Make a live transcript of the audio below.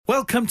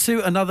Welcome to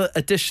another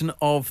edition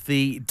of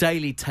the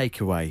Daily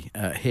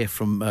Takeaway here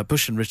from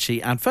Bush and Richie.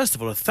 And first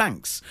of all,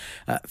 thanks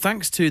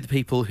to the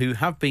people who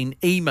have been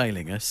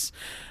emailing us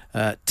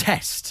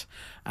test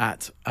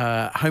at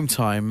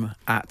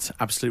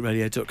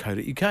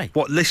hometime@absoluteradio.co.uk.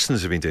 What,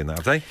 listeners have been doing that,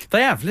 have they?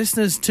 They have.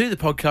 Listeners to the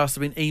podcast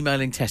have been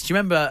emailing test. You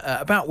remember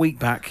about a week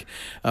back,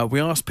 we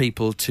asked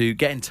people to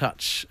get in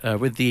touch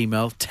with the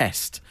email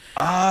test.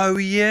 Oh,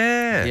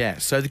 yeah. Yeah,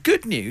 so the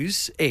good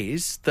news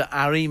is that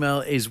our email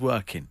is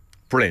working.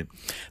 Brilliant.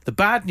 The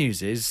bad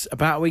news is,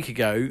 about a week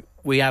ago,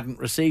 we hadn't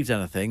received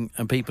anything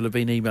and people have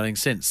been emailing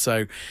since.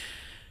 So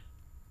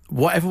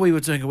whatever we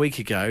were doing a week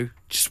ago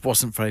just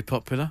wasn't very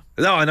popular.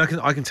 No, and I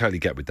can totally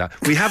get with that.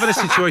 We have had a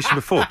situation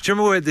before. Do you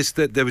remember where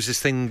there was this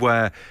thing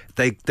where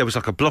there was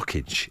like a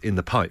blockage in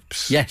the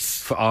pipes?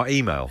 Yes. For our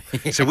email.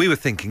 Yeah. So we were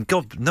thinking,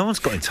 God, no one's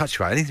got in touch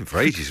about anything for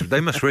ages. They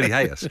must really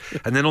hate us.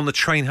 And then on the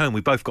train home, we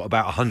both got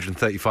about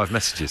 135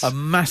 messages. A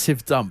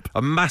massive dump.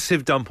 A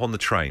massive dump on the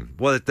train.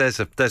 Well,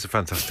 there's a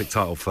fantastic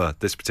title for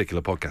this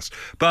particular podcast.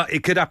 But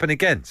it could happen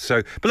again.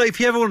 So, but look, if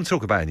you ever want to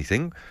talk about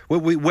anything,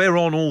 we're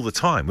on all the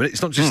time.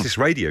 It's not just this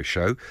radio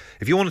show.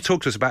 If you want to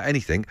talk to us about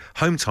anything,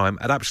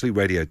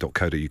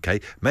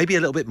 hometime@absoluteradio.co.uk. Maybe a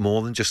little bit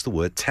more than just the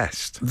word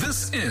test.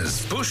 This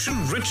is Bush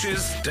and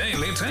Rich's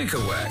Daily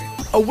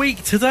Takeaway. A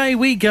week today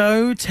we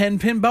go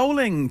 10-pin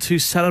bowling to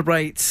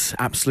celebrate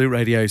Absolute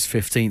Radio's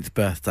 15th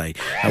birthday.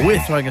 We're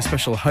throwing a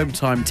special home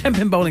time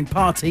 10-pin bowling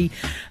party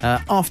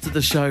after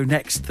the show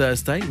next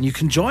Thursday. And you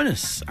can join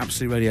us,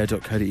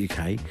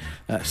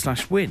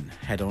 absoluteradio.co.uk/win.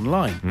 Head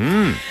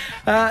online.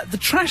 The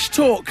trash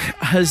talk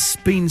has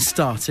been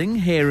starting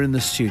here in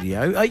the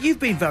studio. You've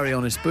been very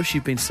honest, Bush.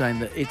 You've been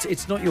saying that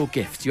it's not your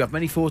gift. You have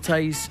many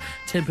fortes.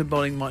 10-pin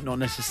bowling might not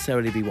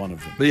necessarily be one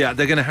of them. But yeah,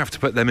 they're going to have to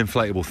put them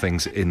inflatable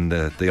things in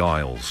the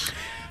aisles.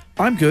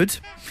 I'm good.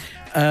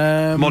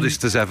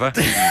 Modest as ever.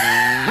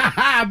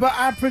 But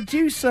our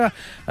producer,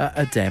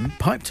 Adem,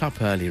 piped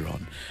up earlier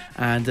on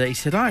and he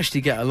said, I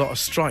actually get a lot of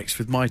strikes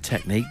with my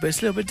technique, but it's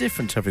a little bit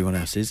different to everyone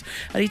else's.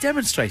 And he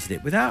demonstrated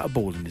it without a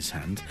ball in his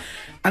hand.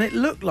 And it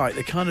looked like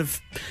the kind of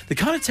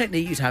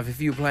technique you'd have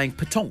if you were playing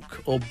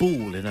pétanque or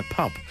ball in a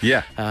pub.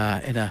 Yeah.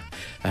 In a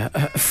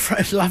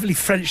lovely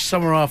French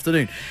summer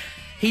afternoon.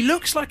 He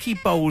looks like he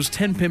bowls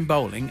 10-pin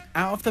bowling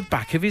out of the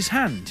back of his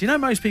hand. You know,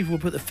 most people will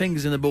put the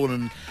fingers in the ball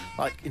and,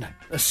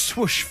 a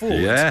swoosh forward.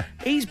 Yeah.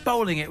 He's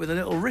bowling it with a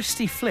little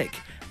wristy flick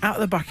out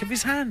of the back of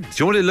his hand. Do you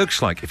know what it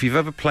looks like? If you've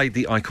ever played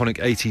the iconic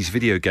 80s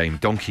video game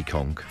Donkey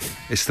Kong,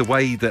 it's the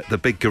way that the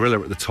big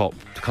gorilla at the top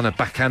kind of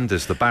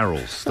backhanders the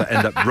barrels that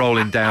end up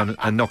rolling down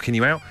and knocking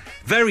you out.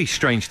 Very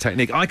strange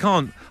technique. I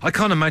can't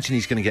imagine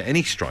he's going to get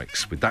any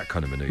strikes with that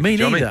kind of manoeuvre. Me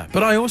neither. What I mean?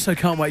 But I also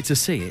can't wait to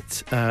see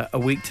it a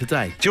week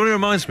today. Do you know what it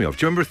reminds me of?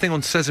 Do you remember a thing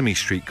on Sesame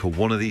Street called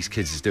One of These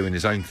Kids is Doing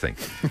His Own Thing?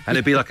 And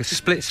it'd be like a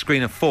split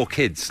screen of 4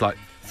 kids, like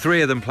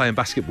 3 of them playing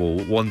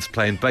basketball, one's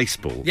playing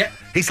baseball. Yeah.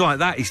 He's like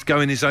that. He's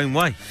going his own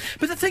way.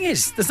 But the thing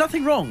is, there's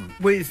nothing wrong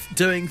with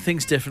doing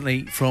things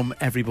differently from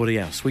everybody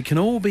else. We can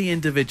all be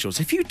individuals.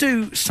 If you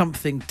do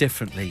something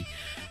differently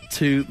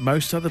to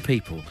most other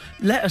people,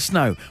 let us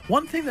know.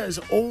 One thing that has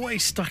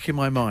always stuck in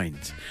my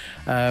mind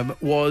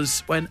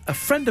was when a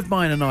friend of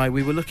mine and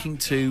we were looking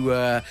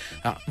to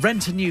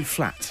rent a new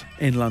flat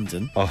in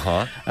London.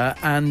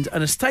 And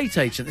an estate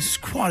agent, this was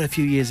quite a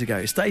few years ago,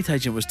 estate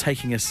agent was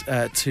taking us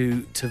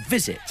to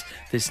visit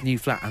this new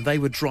flat, and they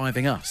were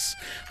driving us.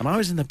 And I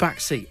was in the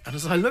back seat, and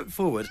as I looked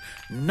forward,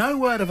 no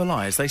word of a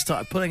lie, as they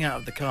started pulling out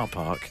of the car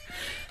park,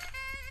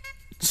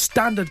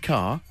 standard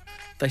car,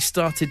 they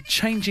started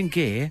changing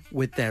gear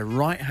with their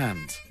right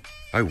hand.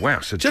 Oh,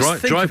 wow. So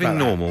Just driving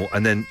normal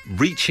and then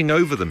reaching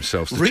over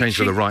themselves to change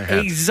with the right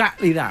hand.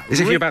 Exactly that. As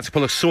if you're about to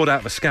pull a sword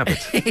out of a scabbard.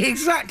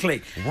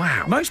 Exactly.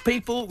 Wow. Most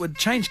people would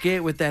change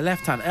gear with their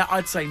left hand.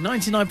 I'd say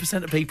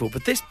 99% of people.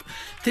 But this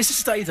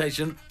estate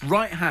agent,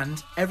 right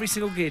hand, every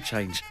single gear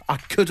change. I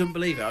couldn't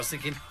believe it. I was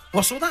thinking,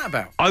 what's all that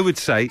about? I would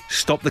say,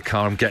 stop the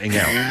car, I'm getting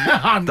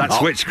out. That's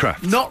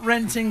witchcraft. Not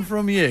renting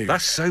from you.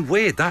 That's so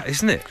weird, that,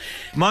 isn't it?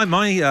 My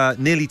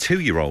nearly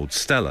 2-year-old,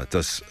 Stella,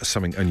 does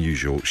something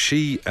unusual.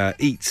 She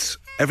eats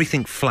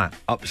everything flat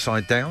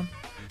upside down.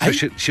 So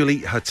she'll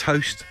eat her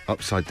toast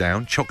upside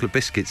down, chocolate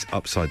biscuits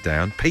upside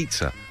down,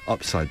 pizza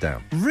upside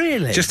down.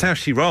 Really? Just how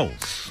she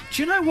rolls.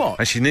 Do you know what?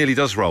 And she nearly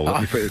does roll,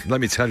 let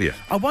me tell you.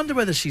 I wonder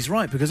whether she's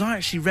right, because I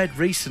actually read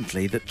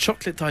recently that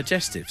chocolate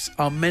digestives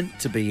are meant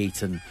to be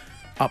eaten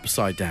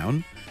upside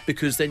down,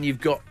 because then you've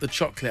got the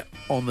chocolate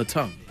on the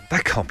tongue.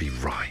 That can't be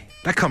right.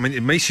 That can't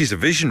mean, maybe she's a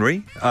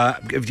visionary.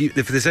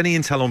 If there's any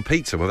intel on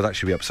pizza, whether that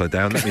should be upside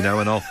down, let me know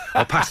and I'll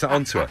pass that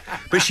on to her.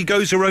 But she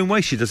goes her own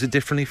way. She does it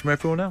differently from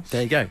everyone else.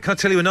 There you go. Can I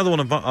tell you another one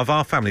of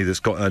our family that's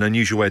got an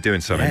unusual way of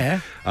doing something? Yeah.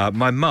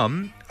 My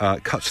mum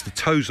cuts the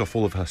toes off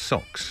all of her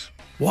socks.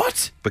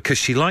 What? Because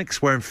she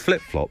likes wearing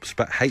flip-flops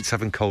but hates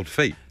having cold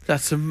feet.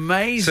 That's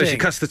amazing. So she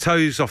cuts the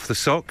toes off the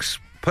socks,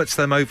 puts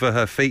them over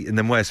her feet and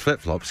then wears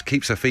flip-flops,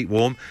 keeps her feet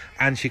warm,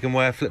 and she can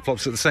wear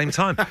flip-flops at the same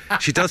time.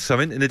 She does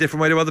something in a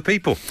different way to other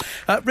people.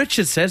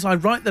 Richard says, I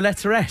write the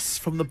letter S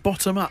from the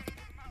bottom up.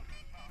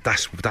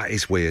 That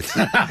is weird.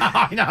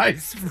 I know,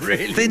 it's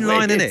really Thin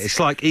line, weird. isn't it? It's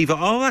like either,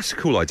 that's a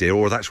cool idea,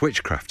 or that's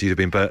witchcraft. You'd have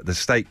been burnt at the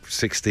stake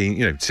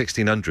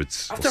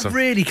 1600s. I have to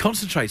really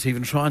concentrate to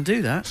even try and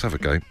do that. Let's have a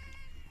go.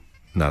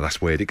 No,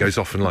 that's weird. It goes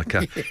off in like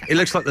a... It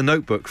looks like the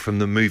Notebook from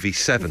the movie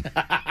Seven.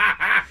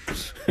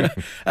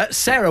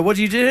 Sarah, what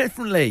do you do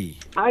differently?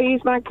 I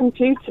use my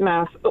computer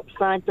mouse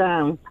upside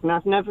down, and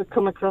I've never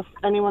come across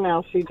anyone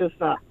else who does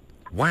that.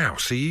 Wow,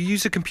 so you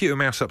use a computer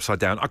mouse upside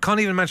down. I can't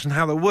even imagine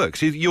how that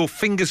works. Your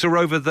fingers are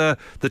over the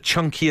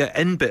chunkier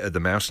end bit of the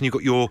mouse, and you've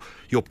got your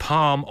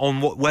palm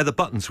on where the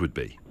buttons would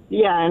be.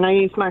 Yeah, and I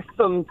use my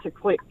thumb to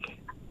click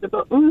the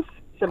buttons,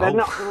 so they're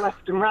not the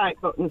left and right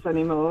buttons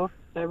anymore.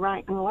 They're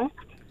right and left,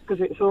 because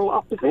it's all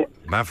opposite.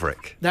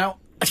 Maverick. Now,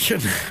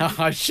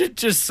 I should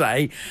just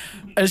say,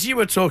 as you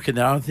were talking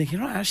there, I'm thinking,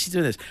 right, actually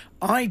do this.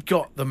 I'd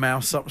got the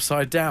mouse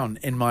upside down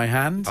in my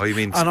hand. Oh, you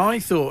mean... And I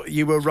thought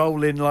you were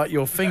rolling like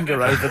your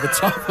finger over the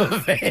top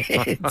of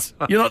it.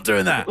 You're not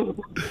doing that?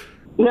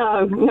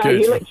 No,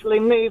 Good. you literally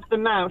move the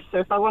mouse. So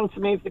if I want to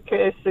move the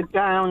cursor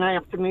down, I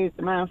have to move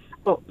the mouse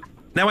up.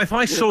 Now, if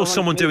I saw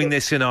someone doing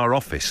this in our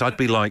office, I'd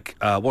be like,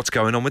 what's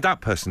going on with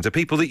that person? Do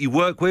people that you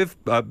work with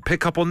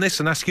pick up on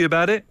this and ask you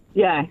about it?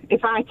 Yeah,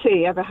 if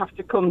IT ever have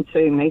to come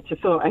to me to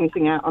sort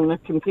anything out on the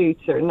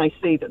computer and they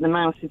see that the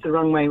mouse is the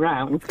wrong way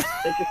round,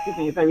 they just give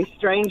me a very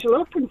strange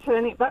look and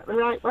turn it back the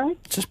right way.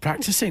 Just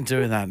practising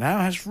doing that now.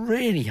 That's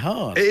really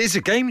hard. It is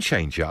a game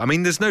changer. I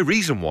mean, there's no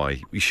reason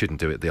why you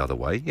shouldn't do it the other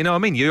way. You know what I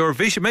mean? You're a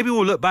vision. Maybe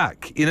we'll look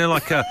back,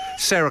 like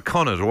Sarah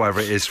Connor or whatever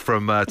it is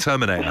from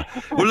Terminator.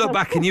 We'll look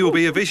back and you will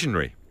be a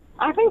visionary.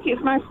 I think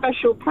it's my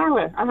special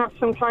power. I have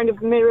some kind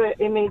of mirror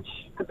image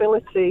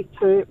ability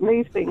to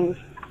move things.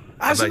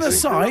 As an Amazing.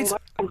 aside,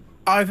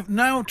 I've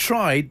now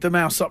tried the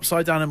mouse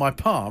upside down in my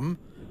palm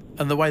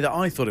and the way that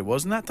I thought it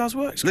was, and that does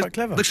work. It's quite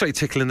clever. Looks like you're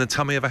tickling the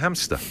tummy of a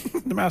hamster.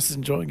 The mouse is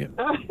enjoying it.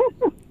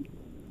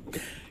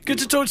 Good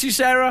to talk to you,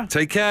 Sarah.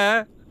 Take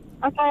care.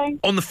 Okay.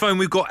 On the phone,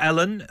 we've got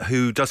Ellen,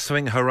 who does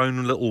something her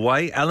own little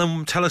way.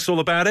 Ellen, tell us all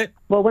about it.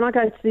 Well, when I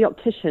go to the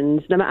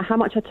opticians, no matter how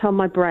much I tell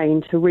my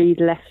brain to read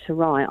left to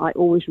right, I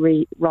always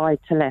read right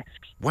to left.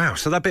 Wow,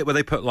 so that bit where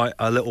they put like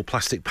a little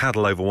plastic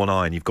paddle over one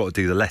eye and you've got to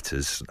do the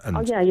letters and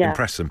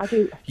impress them. I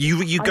do. You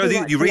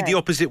read the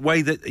opposite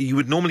way that you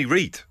would normally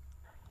read.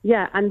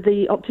 Yeah, and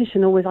the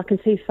optician always, I can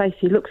see his face,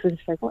 he looks at us and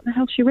says, what the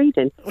hell's she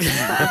reading?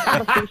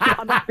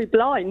 I must be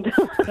blind.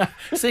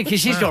 See, because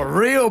she's got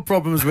real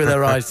problems with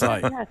her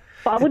eyesight. Yeah,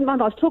 but I wouldn't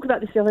mind. I was talking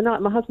about this the other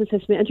night. My husband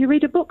says to me, and do you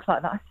read a book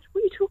like that? I said,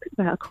 what are you talking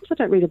about? Of course I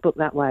don't read a book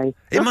that way.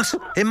 It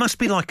must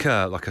be like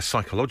a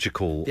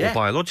psychological or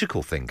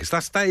biological thing, because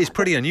that is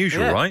pretty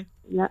unusual, right?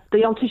 Yeah,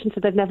 the optician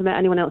said they've never met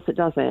anyone else that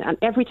does it. And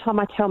every time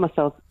I tell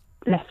myself,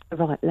 left to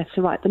right, left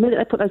to right, the minute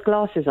they put those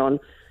glasses on,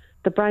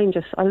 the brain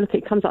just, I look,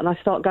 it comes up and I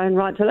start going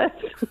right to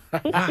left.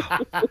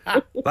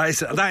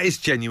 That is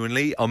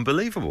genuinely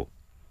unbelievable.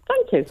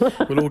 Thank you.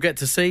 We'll all get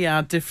to see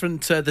our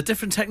the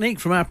different technique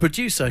from our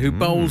producer who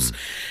bowls.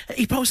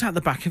 He bowls out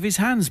the back of his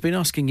hands. Been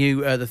asking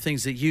you the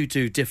things that you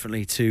do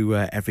differently to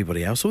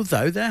everybody else.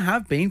 Although there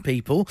have been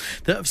people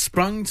that have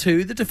sprung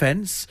to the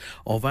defence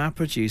of our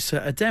producer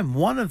Adem.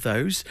 One of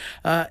those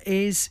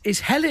is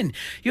Helen.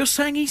 You're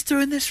saying he's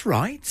doing this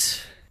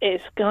right?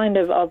 It's kind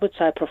of, I would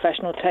say, a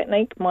professional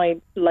technique.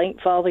 My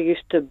late father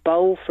used to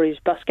bowl for his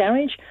bus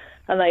garage,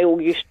 and they all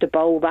used to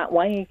bowl that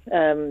way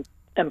and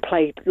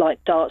play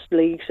like darts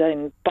leagues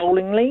and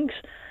bowling leagues.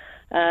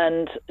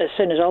 And as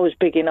soon as I was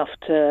big enough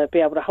to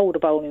be able to hold a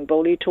bowling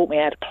ball, he taught me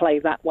how to play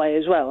that way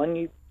as well. And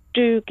you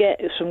do get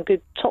some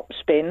good top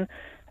spin,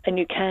 and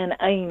you can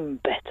aim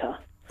better.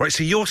 Right,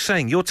 so you're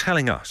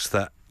telling us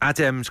that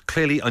Adem's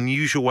clearly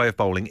unusual way of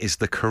bowling is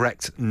the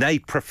correct, nay,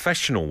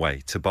 professional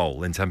way to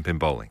bowl in 10-pin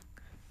bowling.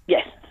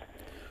 Yes.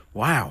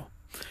 Wow.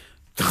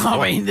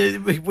 I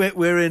mean,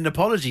 we're in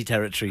apology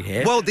territory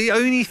here. Well, the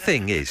only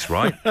thing is,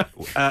 right,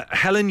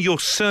 Helen, your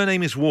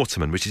surname is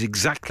Waterman, which is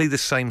exactly the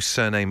same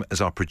surname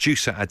as our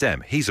producer,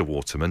 Adem. He's a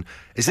Waterman.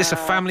 Is this a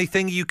family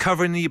thing? Are you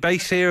covering your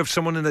base here of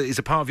someone that is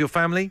a part of your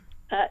family?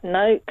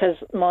 No, because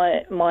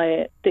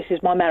this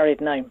is my married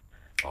name.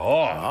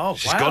 Oh,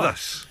 she's got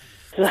us.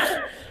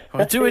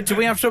 Do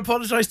we have to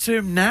apologise to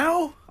him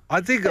now? I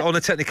think on a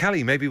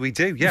technicality, maybe we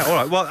do. Yeah, all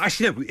right. Well,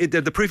 actually,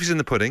 no, the proof is in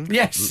the pudding.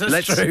 Yes,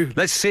 that's true.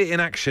 Let's see it in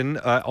action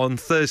on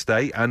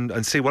Thursday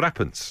and see what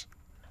happens.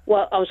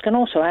 Well, I was going to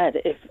also add,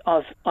 if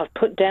I've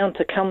put down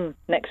to come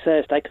next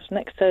Thursday, because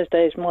next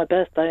Thursday is my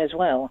birthday as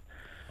well.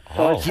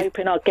 So I was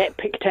hoping I'd get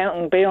picked out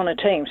and be on a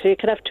team, so you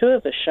could have two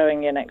of us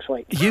showing you next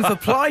week. You've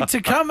applied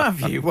to come,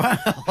 have you? Wow.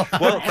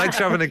 Well, thanks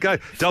for having a go.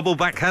 Double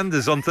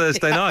backhanders on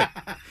Thursday night.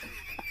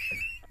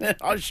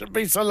 I should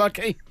be so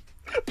lucky.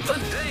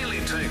 The Daily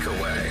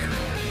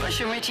Takeaway.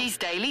 Bush and Richie's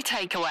Daily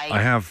Takeaway.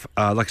 I have,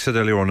 like I said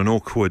earlier on, an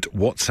awkward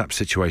WhatsApp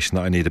situation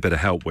that I need a bit of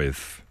help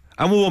with.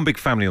 And we're one big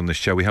family on this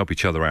show. We help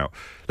each other out.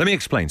 Let me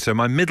explain. So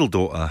my middle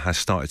daughter has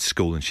started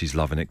school and she's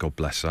loving it. God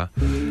bless her.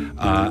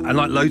 And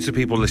like loads of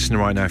people listening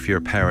right now, if you're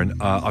a parent,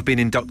 I've been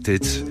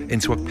inducted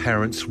into a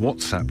parents'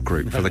 WhatsApp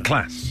group for the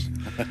class.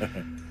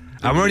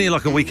 And we're only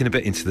like a week and a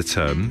bit into the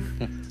term,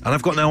 and I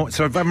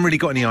haven't really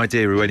got any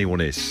idea who anyone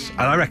is.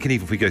 And I reckon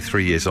even if we go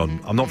 3 years on,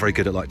 I'm not very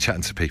good at like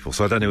chatting to people,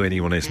 so I don't know who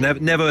anyone is.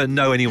 Never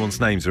know anyone's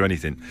names or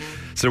anything.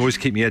 So I always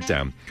keep my head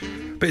down.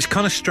 But it's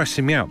kind of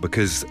stressing me out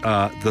because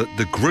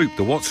the group,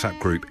 the WhatsApp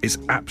group, is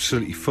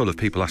absolutely full of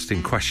people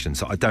asking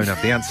questions that I don't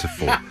have the answer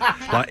for.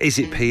 Like, is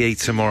it PE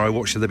tomorrow?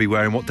 What should they be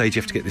wearing? What day do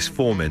you have to get this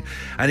form in?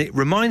 And it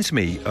reminds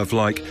me of,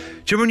 like, do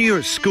you remember when you were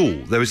at school,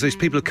 there was those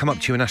people who come up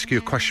to you and ask you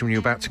a question when you're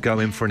about to go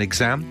in for an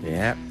exam?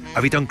 Yeah.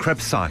 Have you done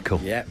Krebs cycle?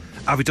 Yeah.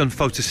 Have you done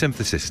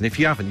photosynthesis? And if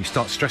you haven't, you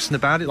start stressing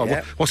about it.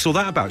 Like, what's all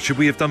that about? Should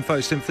we have done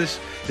photosynthesis?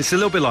 It's a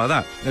little bit like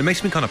that. It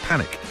makes me kind of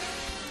panic.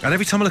 And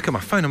every time I look at my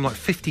phone, I'm like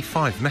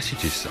 55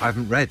 messages I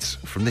haven't read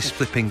from this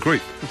flipping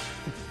group.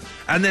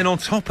 And then on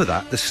top of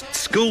that, the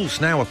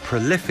schools now are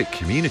prolific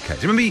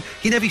communicators. Remember,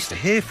 you never used to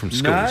hear from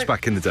schools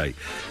back in the day.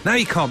 Now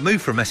you can't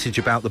move for a message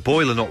about the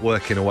boiler not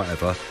working or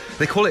whatever.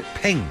 They call it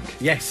ping.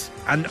 Yes.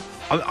 And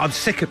I'm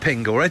sick of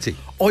ping already.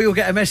 Or you'll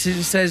get a message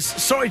that says,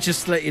 sorry,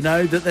 just to let you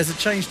know that there's a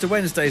change to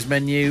Wednesday's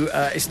menu.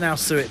 It's now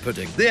suet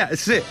pudding. Yeah,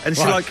 it's it. And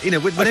it's like, you know,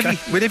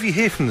 whenever you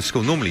hear from the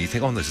school, normally you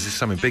think, oh, there's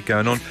something big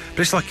going on.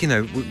 But it's like, you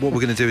know, what we're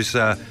going to do is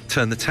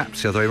turn the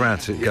taps the other way around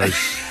so it goes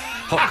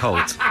hot,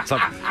 cold. It's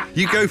like,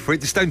 you go for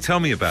it, just don't tell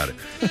me about it.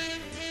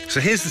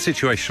 So here's the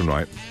situation,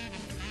 right?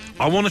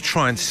 I want to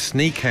try and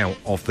sneak out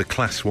of the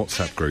class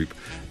WhatsApp group,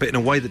 but in a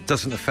way that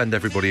doesn't offend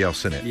everybody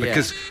else in it. Yeah.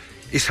 Because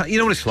you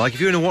know what it's like? If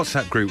you're in a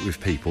WhatsApp group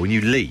with people and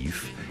you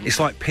leave, it's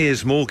like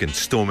Piers Morgan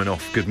storming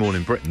off Good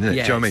Morning Britain, isn't it?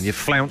 Yes. Do you know what I mean? You're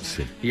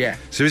flouncing. Yeah.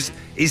 So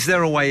is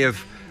there a way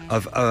of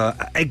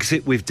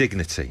exit with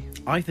dignity?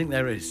 I think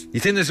there is. You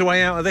think there's a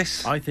way out of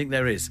this? I think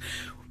there is.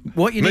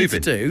 What you need to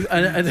do,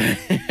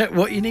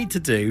 what you need to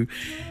do,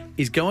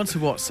 is go onto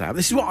WhatsApp.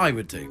 This is what I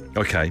would do.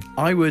 Okay.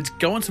 I would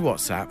go onto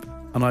WhatsApp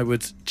and I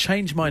would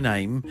change my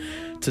name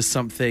to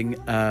something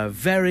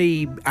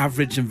very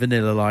average and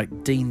vanilla,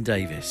 like Dean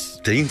Davis.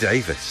 Dean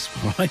Davis.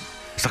 Right.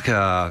 It's like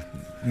a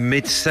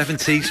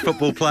mid-70s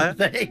football player.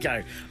 There you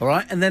go. All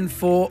right. And then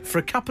for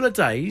a couple of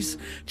days,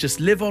 just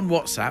live on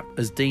WhatsApp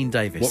as Dean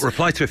Davis. What,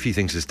 reply to a few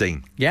things as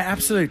Dean? Yeah,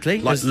 absolutely.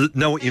 Like,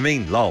 know what you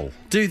mean, lol.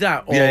 Do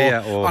that. Or,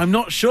 or I'm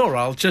not sure.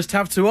 I'll just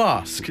have to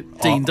ask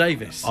Dean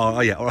Davis. Oh,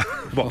 yeah.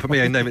 What, put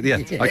my own name at the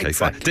end? Yeah, okay,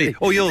 exactly. fine. Dean.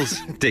 Or yours,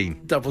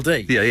 Dean. Double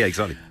D. Yeah,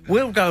 exactly.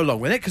 We'll go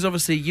along with it because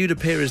obviously you'd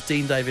appear as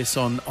Dean Davis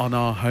on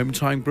our home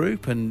time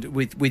group and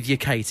with your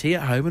Katie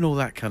at home and all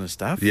that kind of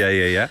stuff.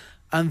 Yeah.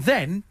 And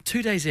then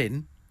 2 days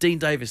in, Dean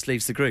Davis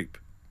leaves the group.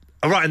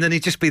 All right, and then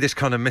he'd just be this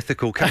kind of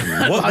mythical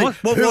character.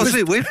 What was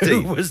it with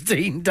Dean? Who was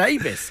Dean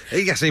Davis?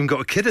 He hasn't even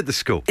got a kid at the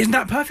school. Isn't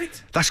that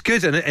perfect? That's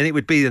good, and it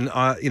would be,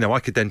 I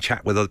could then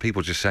chat with other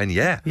people just saying,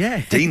 yeah.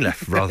 Dean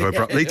left rather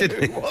abruptly,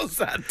 didn't he? Who was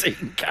that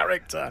Dean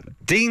character?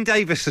 Dean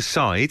Davis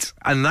aside,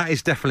 and that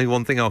is definitely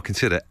one thing I'll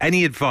consider.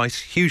 Any advice,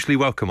 hugely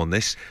welcome on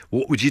this.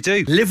 What would you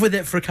do? Live with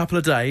it for a couple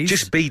of days.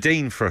 Just be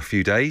Dean for a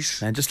few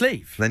days. And just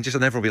leave. Then just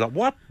everyone will be like,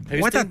 what?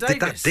 Who's Why Dean did that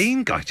Davis?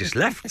 Dean guy just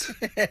left?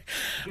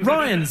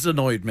 Ryan's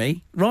annoyed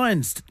me. Ryan's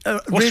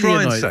What's really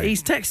Ryan annoyed. say?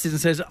 He's texted and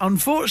says,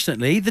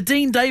 unfortunately, the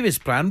Dean Davis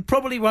plan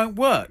probably won't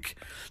work.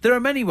 There are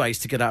many ways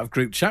to get out of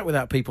group chat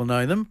without people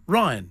knowing them.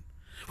 Ryan,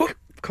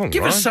 Come on,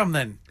 give Ryan. us some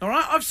then. All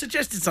right, I've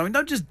suggested something.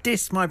 Don't just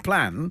diss my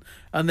plan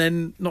and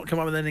then not come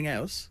up with anything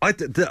else.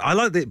 I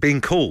like it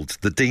being called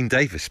the Dean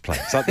Davis plan.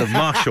 It's like the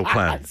Marshall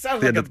Plan. It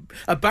sounds like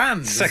a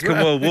band. as Second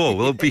well. World War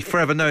will be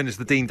forever known as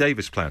the Dean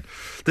Davis Plan.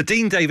 The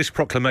Dean Davis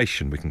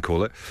Proclamation, we can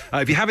call it.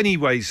 If you have any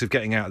ways of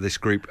getting out of this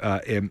group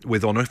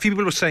with honour, a few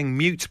people are saying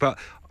mute, but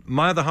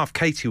my other half,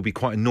 Katie, will be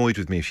quite annoyed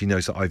with me if she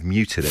knows that I've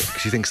muted it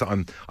because she thinks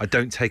that I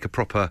don't take a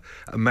proper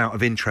amount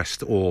of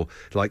interest or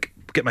like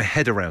get my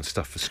head around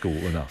stuff for school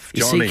enough. Do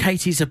you know what I mean?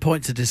 Katie's a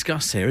point to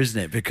discuss here,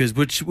 isn't it? Because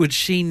would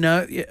she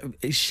know?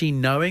 Is she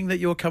knowing that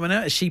you're coming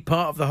out? Is she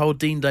part of the whole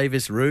Dean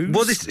Davis ruse?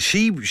 Well,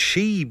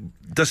 she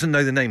doesn't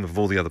know the name of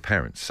all the other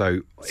parents,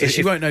 so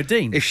she won't know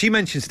Dean. If she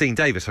mentions Dean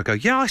Davis, I go,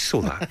 yeah, I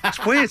saw that.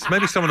 It's weird.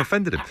 Maybe someone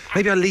offended him.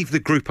 Maybe I leave the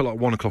group at like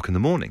 1 o'clock in the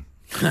morning.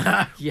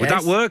 Yes. Would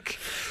that work?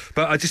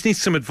 But I just need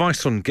some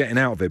advice on getting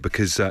out of it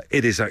because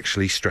it is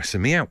actually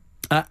stressing me out.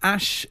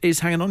 Ash is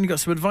hanging on. You got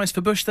some advice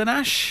for Bush then,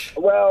 Ash?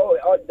 Well,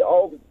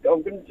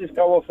 I'm going to just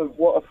go off of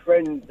what a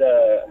friend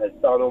has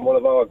done on one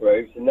of our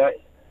groups, and that's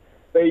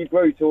be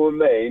brutal and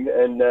mean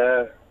and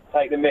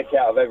take the mick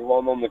out of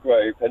everyone on the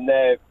group and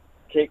then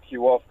kick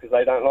you off because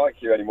they don't like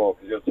you anymore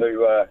because you're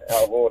too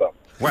out of order.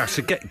 Wow,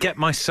 so get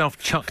myself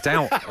chucked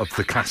out of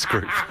the class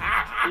group.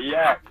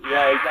 Yeah,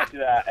 exactly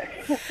that.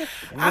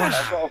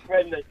 I've got a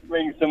friend that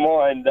springs to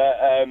mind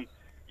that,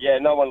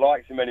 no one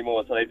likes him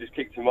anymore, so they just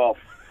kicked him off.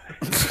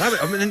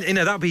 I mean,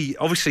 that'd be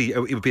obviously it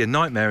would be a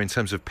nightmare in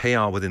terms of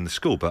PR within the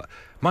school, but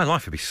my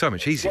life would be so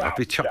much easier. I'd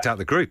be chucked out of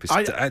the group. It's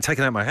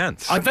taken out of my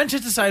hands. I venture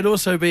to say it'd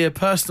also be a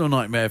personal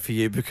nightmare for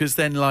you because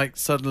then, like,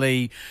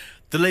 suddenly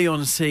the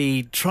Leon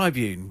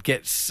Tribune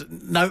gets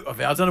note of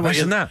it. I don't know what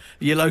Imagine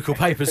your local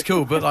paper's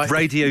called, but like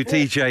Radio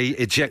DJ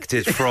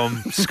ejected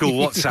from school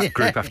WhatsApp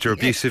group after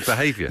abusive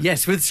behaviour.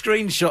 yes, with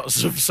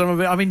screenshots of some of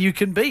it. I mean, you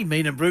can be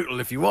mean and brutal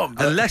if you want.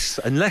 But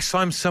Unless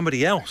I'm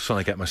somebody else when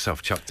I get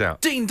myself chucked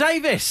out. Dean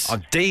Davis,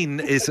 Dean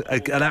is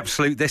an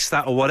absolute this,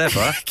 that, or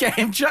whatever. get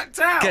him chucked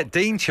out. Get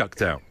Dean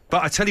chucked out.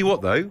 But I tell you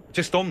what, though,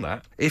 just on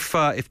that,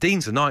 if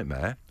Dean's a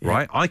nightmare,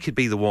 right, I could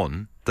be the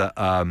one that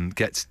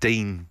gets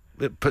Dean.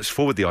 It puts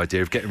forward the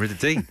idea of getting rid of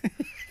Dean.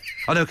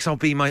 I know, because I'll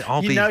be him.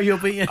 I'll be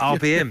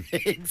him.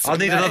 I'm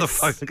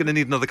going to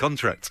need another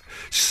contract.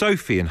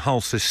 Sophie in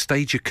Hull says,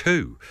 stage a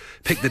coup.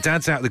 Pick the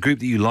dads out of the group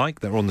that you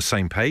like, that are on the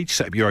same page.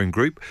 Set up your own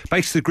group.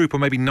 Base the group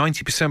on maybe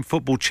 90%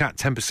 football chat,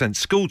 10%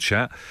 school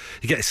chat.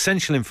 You get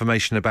essential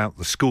information about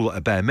the school at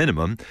a bare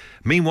minimum.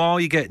 Meanwhile,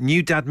 you get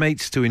new dad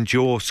mates to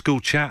endure school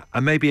chat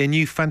and maybe a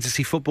new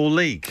fantasy football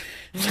league.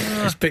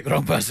 Just pick the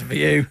wrong person for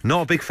you.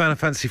 Not a big fan of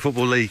fantasy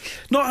football league.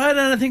 Not heard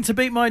anything to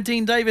beat my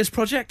Dean Davis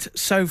project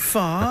so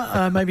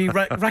far. Maybe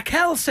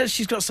Raquel says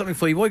she's got something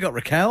for you. What you got,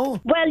 Raquel?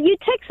 Well, you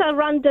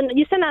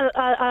send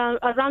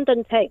a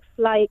random text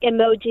like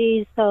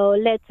emojis or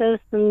letters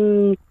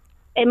and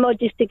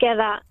emojis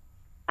together,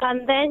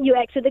 and then you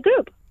exit the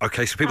group.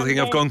 Okay, so people think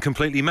I've gone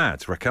completely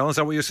mad. Raquel, is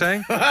that what you're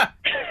saying?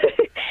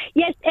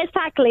 Yes,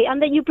 exactly.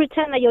 And then you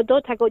pretend that your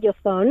daughter got your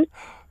phone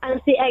and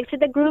she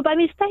exit the group by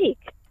mistake.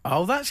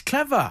 Oh, that's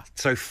clever.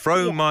 So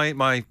throw my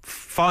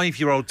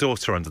 5-year-old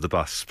daughter under the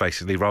bus,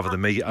 basically, rather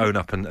than me own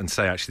up and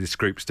say, actually, this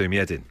group's doing me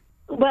head in.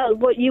 Well,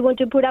 what you want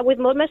to put up with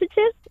more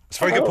messages? It's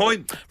a very good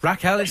point.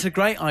 Raquel, it's a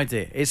great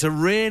idea. It's a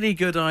really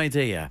good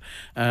idea.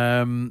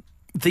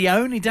 The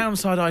only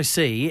downside I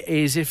see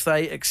is if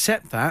they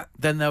accept that,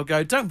 then they'll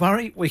go, don't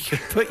worry, we can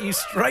put you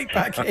straight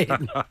back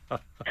in.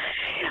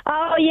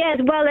 Oh,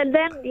 yes. Well, and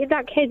then in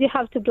that case, you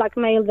have to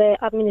blackmail the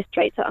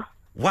administrator.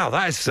 Wow,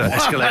 that has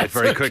escalated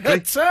very quickly.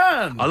 Good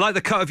turn. I like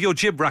the cut of your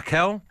jib,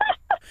 Raquel.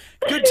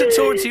 Good to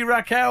talk to you,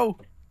 Raquel.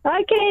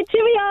 Okay,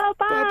 cheerio,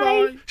 bye.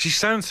 Bye-bye. She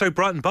sounds so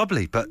bright and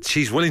bubbly, but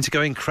she's willing to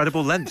go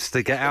incredible lengths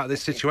to get out of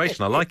this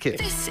situation. I like it.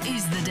 This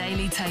is the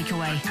Daily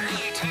Takeaway.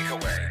 Daily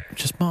Takeaway. I'm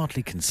just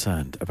mildly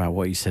concerned about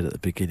what you said at the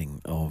beginning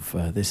of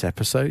this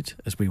episode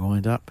as we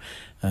wind up,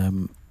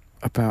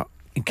 about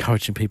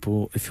encouraging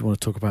people, if you want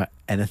to talk about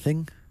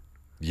anything.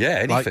 Yeah,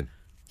 anything.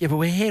 Yeah, but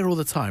we're here all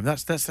the time.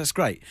 That's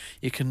great.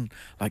 You can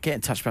get in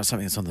touch about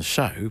something that's on the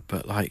show,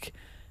 but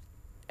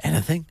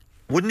anything.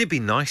 Wouldn't it be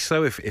nice,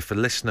 though, if a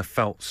listener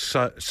felt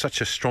such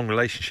a strong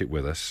relationship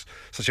with us,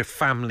 such a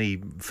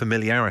family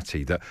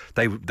familiarity, that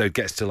they'd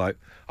get to, I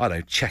don't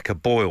know, check a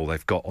boil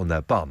they've got on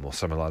their bum or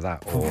something like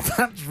that? Or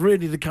That's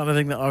really the kind of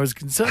thing that I was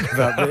concerned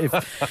about. But if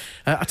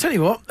I tell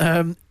you what,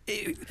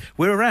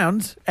 we're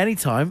around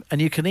anytime,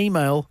 and you can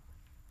email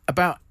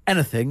about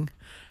anything.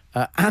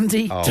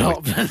 Andy.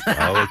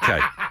 Okay.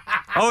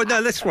 Oh,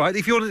 no, that's right.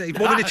 If you want me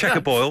to check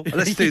a boil,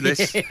 let's do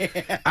this.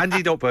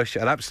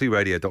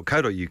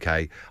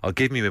 Andy.Bush@absoluteradio.co.uk. I'll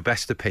give you my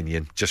best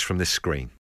opinion just from this screen.